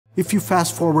If you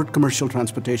fast forward commercial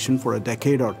transportation for a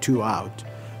decade or two out,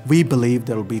 we believe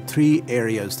there will be three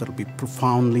areas that will be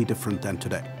profoundly different than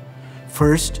today.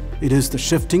 First, it is the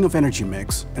shifting of energy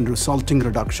mix and resulting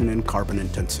reduction in carbon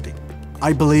intensity.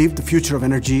 I believe the future of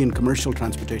energy in commercial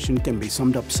transportation can be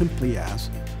summed up simply as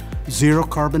zero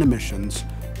carbon emissions,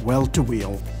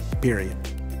 well-to-wheel, period.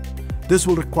 This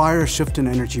will require a shift in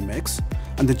energy mix,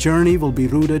 and the journey will be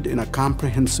rooted in a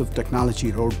comprehensive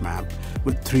technology roadmap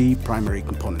with three primary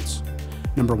components.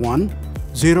 Number one,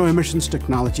 zero emissions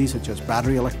technology such as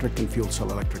battery electric and fuel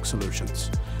cell electric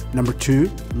solutions. Number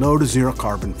two, low to zero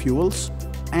carbon fuels.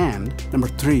 And number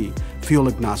three, fuel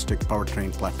agnostic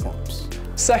powertrain platforms.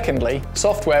 Secondly,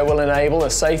 software will enable a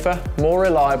safer, more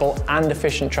reliable and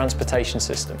efficient transportation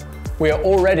system. We are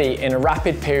already in a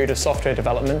rapid period of software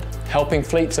development, helping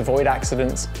fleets avoid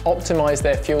accidents, optimize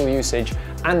their fuel usage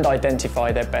and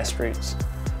identify their best routes.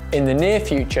 In the near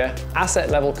future,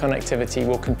 asset-level connectivity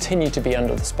will continue to be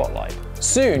under the spotlight.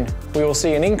 Soon, we will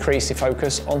see an increase in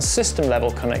focus on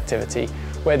system-level connectivity,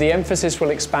 where the emphasis will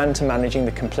expand to managing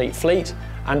the complete fleet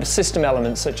and system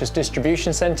elements such as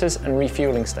distribution centres and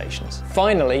refueling stations.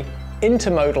 Finally,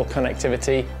 intermodal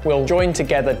connectivity will join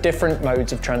together different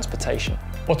modes of transportation.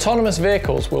 Autonomous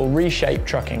vehicles will reshape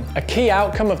trucking. A key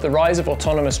outcome of the rise of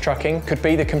autonomous trucking could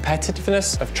be the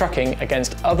competitiveness of trucking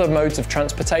against other modes of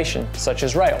transportation, such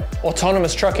as rail.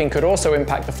 Autonomous trucking could also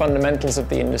impact the fundamentals of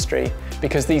the industry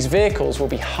because these vehicles will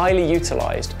be highly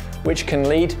utilised, which can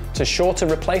lead to shorter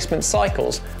replacement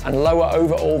cycles and lower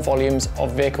overall volumes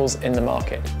of vehicles in the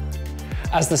market.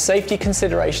 As the safety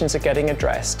considerations are getting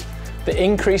addressed, the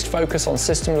increased focus on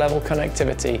system-level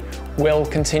connectivity will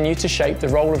continue to shape the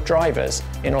role of drivers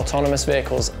in autonomous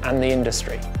vehicles and the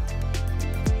industry.